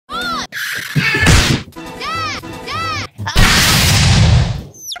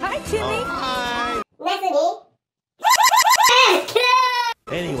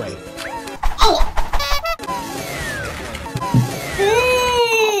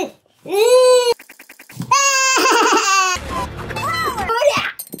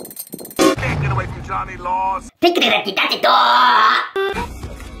Quítate todo.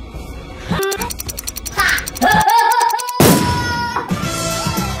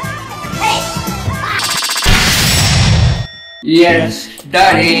 Yes,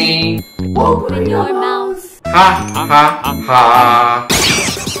 Daddy. Open your mouth. Ha ha ha.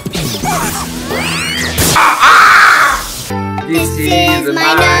 This is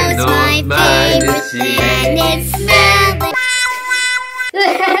my nose, my favorite, and it smells like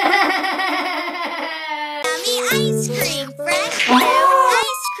yummy ice cream, fresh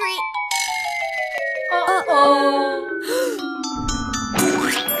ice cream.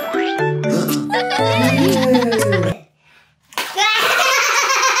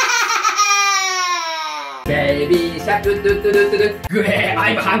 Baby shark,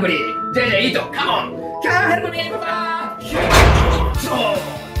 I'm hungry. JJ, eat. Come on. Can help me, Papa. So,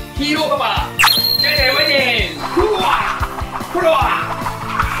 hero, Papa. JJ, waiting.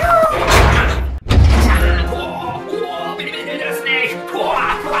 Very dangerous snake.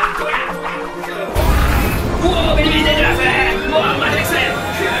 Very dangerous. Magic snake.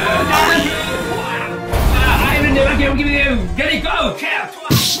 I will never give you. Get it, go.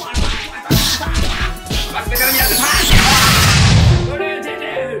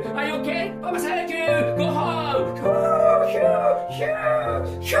 Are you okay? Papa thank you. Go home.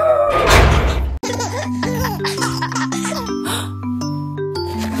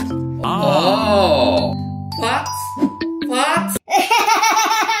 Oh. What?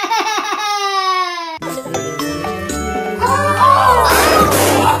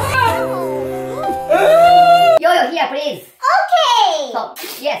 Yo, here, please. Okay. So,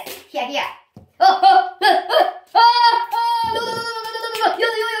 yes, here.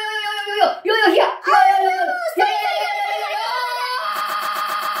 Yo, here.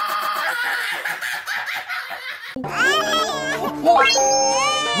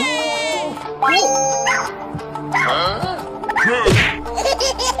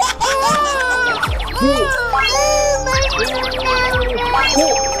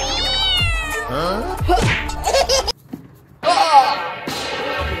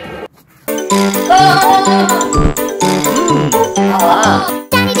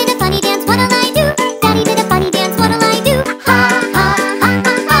 Daddy did a funny dance, what'll I do? Daddy did a funny dance, what'll I do? Ha ha ha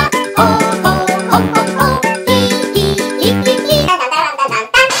ha ha. Ho ho ho ho ho. Hee.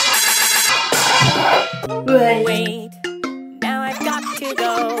 Wait, now I've got to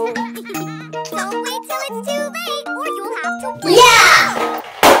go. Don't wait till it's too late, or you'll have to wait. Yeah!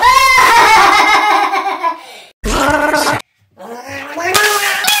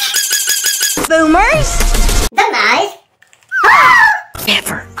 Boomers? The nice.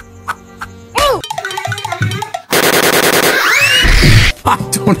 Never. I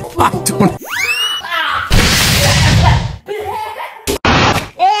don't.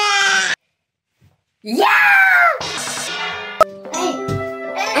 Yeah!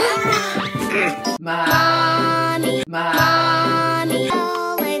 Mommy,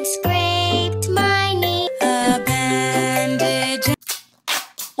 oh, and scraped my knee. A bandage.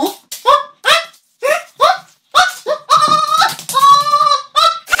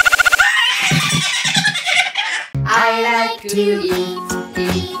 I like to eat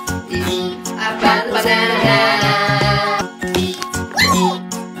apples and banana.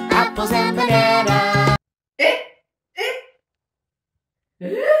 Apples and banana.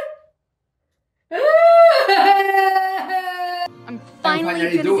 I'm finally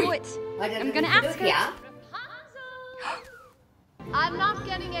gonna do it. I'm gonna ask her. Yeah. I'm not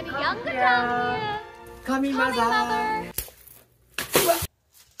getting any younger down here. Coming, Mother.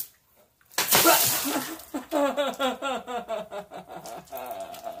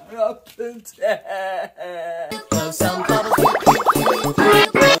 Blow some bubbles.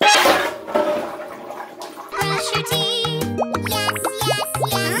 Brush your teeth. Yes.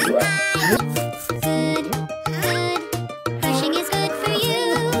 Good. Brushing is good for you.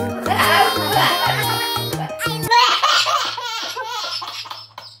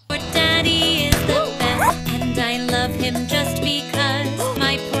 Your daddy is the best, and I love him just because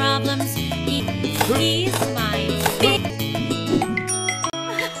my problems. He's my big.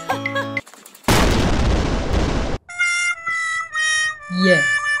 Yeah.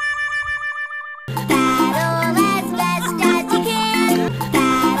 Battle as best as you can.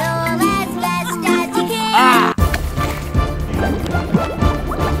 Battle as best as you can.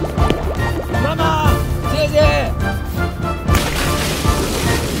 Mama, JJ.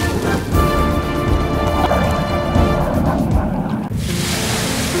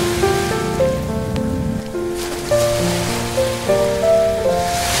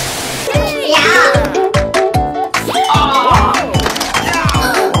 Yeah!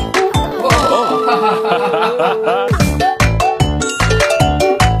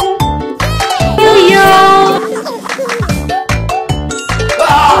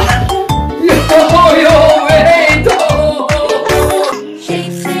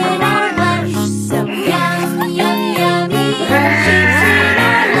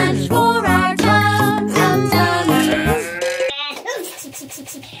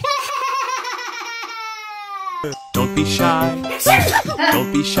 Don't be shy.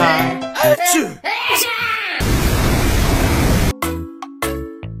 Don't be shy.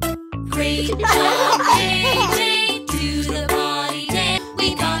 Rachel, JJ, to the party dance. We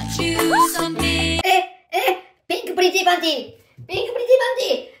got you some big. Pink pretty panty. Pink pretty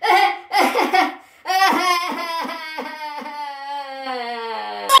panty.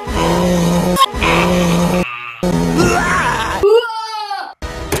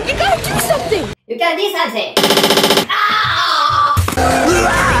 You gotta do something! You can do something.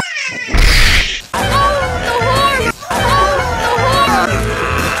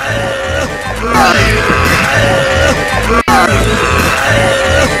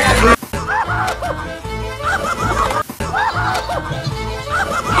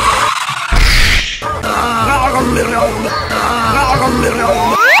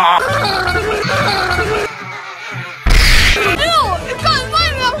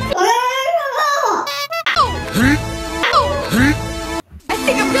 I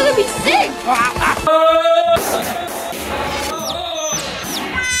think I'm gonna be sick!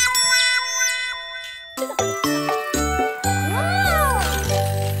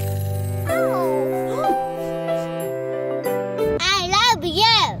 I love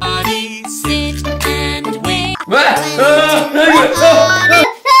you. Party, sit and wait.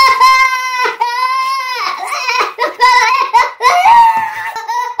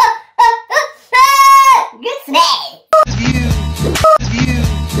 Good smell.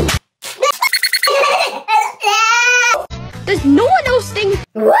 Does no one else think?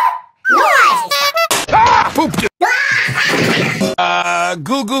 What? Noise. Pooped.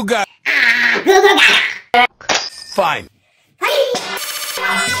 Goo goo ga. Fine.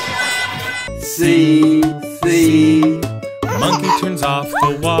 See. Monkey turns off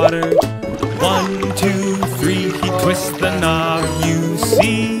the water. 1, 2, 3. He twists the knob. You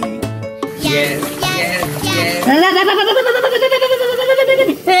see. Yes, yes, yes.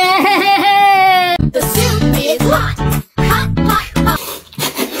 The soup is hot. Hot, hot,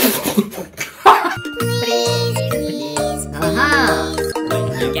 hot. Please, please. When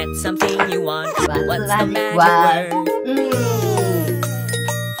you get something you want, what's the magic word? word?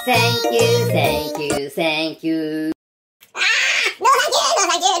 Thank you, thank you, thank you. No thank you, no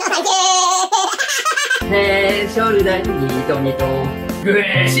thank you, no thank you. Head, shoulder, knee, tummy, toe. Good,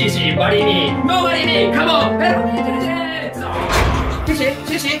 shishi, body me, no body me. Come on, help me,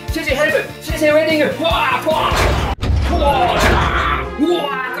 shishi, help. Shishi, waiting. Wah, wah, wah,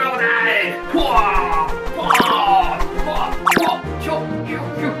 wah, crocodile. Wah, wah, wah, wah, choo, choo,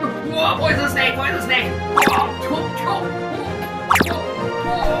 choo. Wah, poison snake, poison snake. Wah, choo, choo.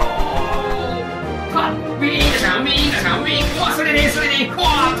วิ่งว้าそれでわ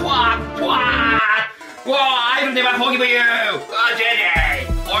ーわー I will never forgive you. JJ,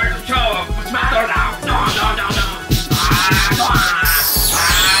 or the show, smatter down. No.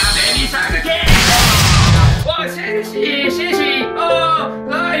 Baby shark again. Oh, Shishi.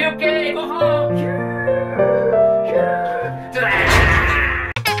 Oh, are you okay? Go home.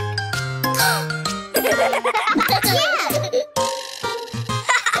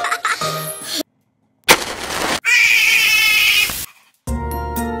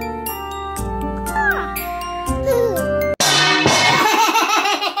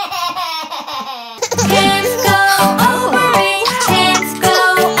 Hands go over it, hands go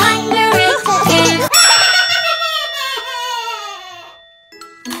under it, hands...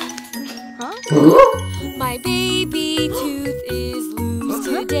 My baby tooth is loose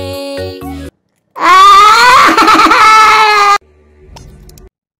today.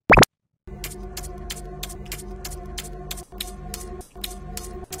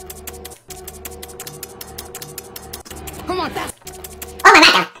 Oh my god.